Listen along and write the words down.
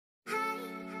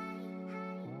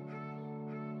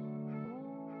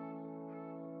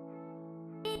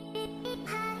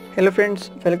Hello friends,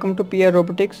 welcome to PR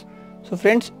robotics. So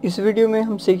friends, इस video में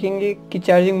हम सीखेंगे कि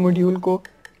चार्जिंग मॉड्यूल को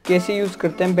कैसे यूज़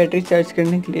करते हैं बैटरी चार्ज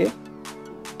करने के लिए।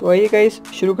 तो आइए गाइस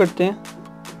शुरू करते हैं।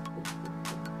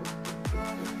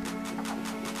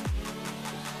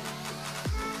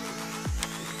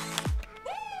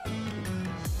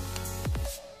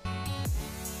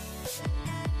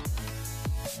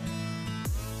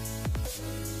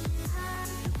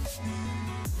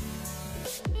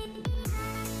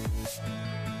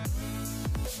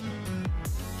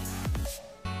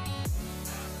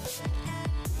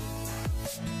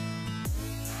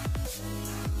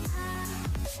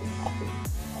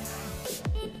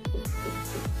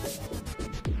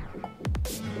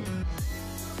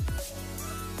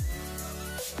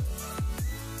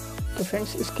 तो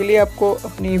फ्रेंड्स, इसके लिए आपको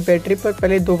अपनी बैटरी पर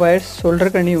पहले 2 वायर्स सोल्डर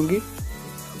करनी होगी।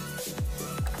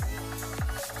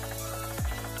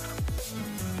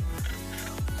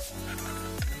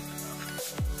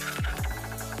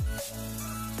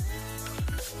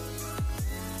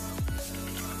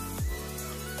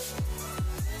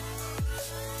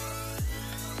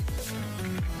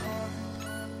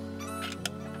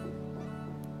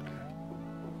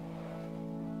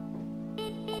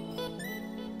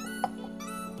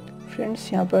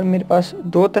 फ्रेंड्स, यहाँ पर मेरे पास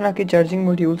 2 तरह के चार्जिंग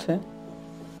मॉड्यूल्स हैं।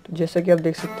 तो जैसा कि आप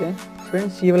देख सकते हैं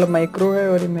फ्रेंड्स, ये वाला माइक्रो है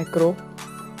और ये मैक्रो।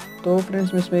 तो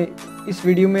फ्रेंड्स, मैं इसमें इस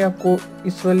वीडियो में आपको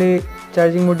इस वाले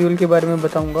चार्जिंग मॉड्यूल के बारे में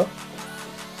बताऊंगा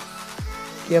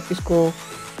कि आप इसको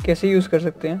कैसे यूज़ कर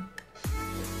सकते हैं।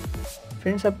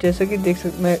 फ्रेंड्स, आप जैसा कि देख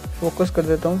सकते, मैं फोकस कर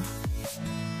देता हूँ।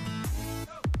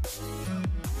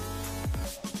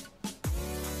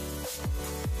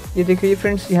 ये देखिए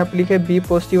फ्रेंड्स, यहाँ पर लिखा है बी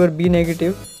पॉजिटिव और बी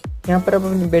नेगेटिव। यहाँ पर आप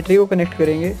अपनी बैटरी को कनेक्ट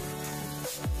करेंगे।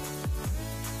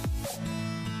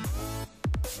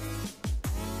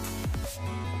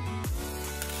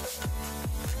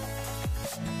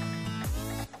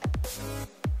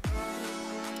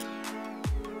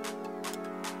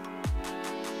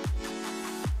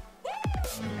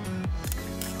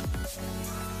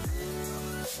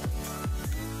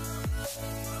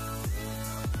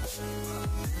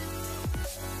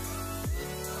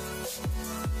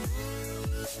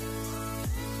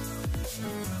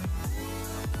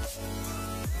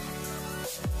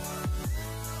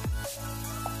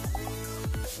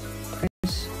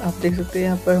 आप देख सकते हैं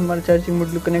यहाँ पर हमारा चार्जिंग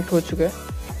मॉड्यूल कनेक्ट हो चुका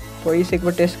है। तो इसे एक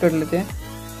बार टेस्ट कर लेते हैं।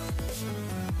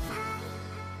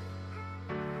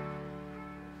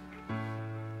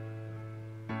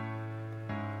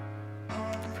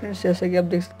 फ्रेंड्स, जैसा कि आप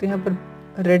देख सकते हैं यहाँ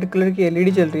पर रेड कलर की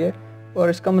एलईडी जल रही है और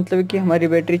इसका मतलब है कि हमारी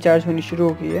बैटरी चार्ज होनी शुरू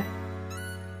हो गई है।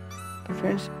 तो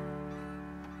फ्रेंड्स,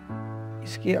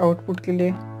 इसकी आउटपुट के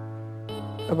लिए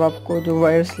अब आपको जो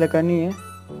वायर्स लगानी है,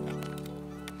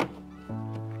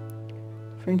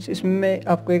 फ्रेंड्स, इसमें मैं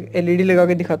आपको एक एलईडी लगा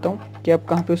के दिखाता हूँ कि आप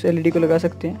कहाँ पे उस एलईडी को लगा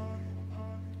सकते हैं।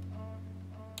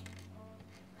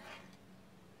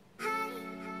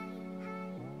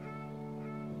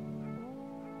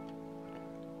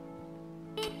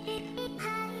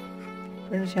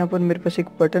 फ्रेंड्स, यहाँ पर मेरे पास एक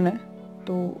बटन है,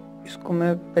 तो इसको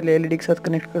मैं पहले एलईडी के साथ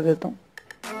कनेक्ट कर देता हूँ।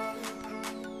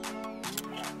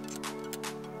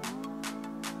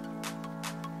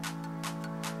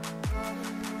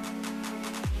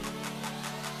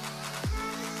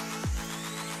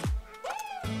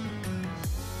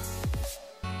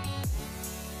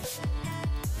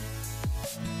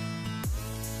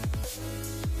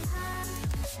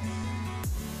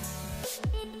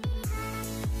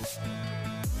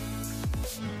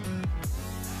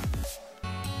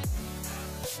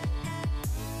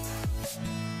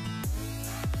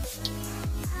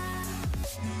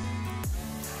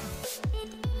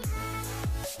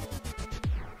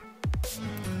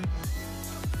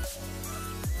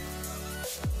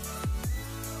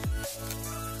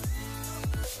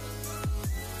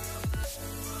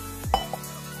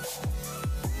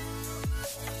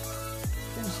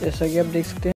 जैसा कि आप देख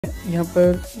सकते हैं यहाँ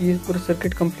पर ये पूरा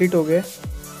सर्किट कंप्लीट हो गया।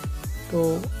 तो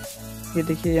ये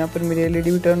देखिए यहाँ पर मेरी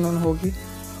एलईडी भी टर्न ऑन होगी।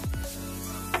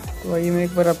 तो आइए मैं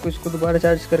एक बार आपको इसको दोबारा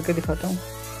चार्ज करके दिखाता हूँ।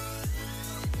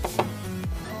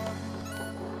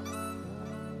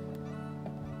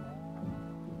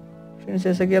 फ्रेंड्स,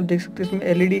 जैसा कि आप देख सकते हैं इसमें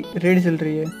एलईडी रेड जल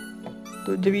रही है।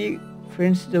 तो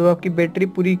जब आपकी बैटरी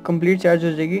पूरी कंप्लीट चार्ज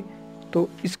हो जाएगी तो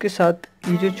इसके साथ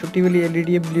ये जो छोटी वाली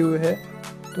एलईडी ब्लू है,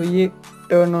 तो ये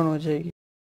टर्न ऑन हो जाएगी।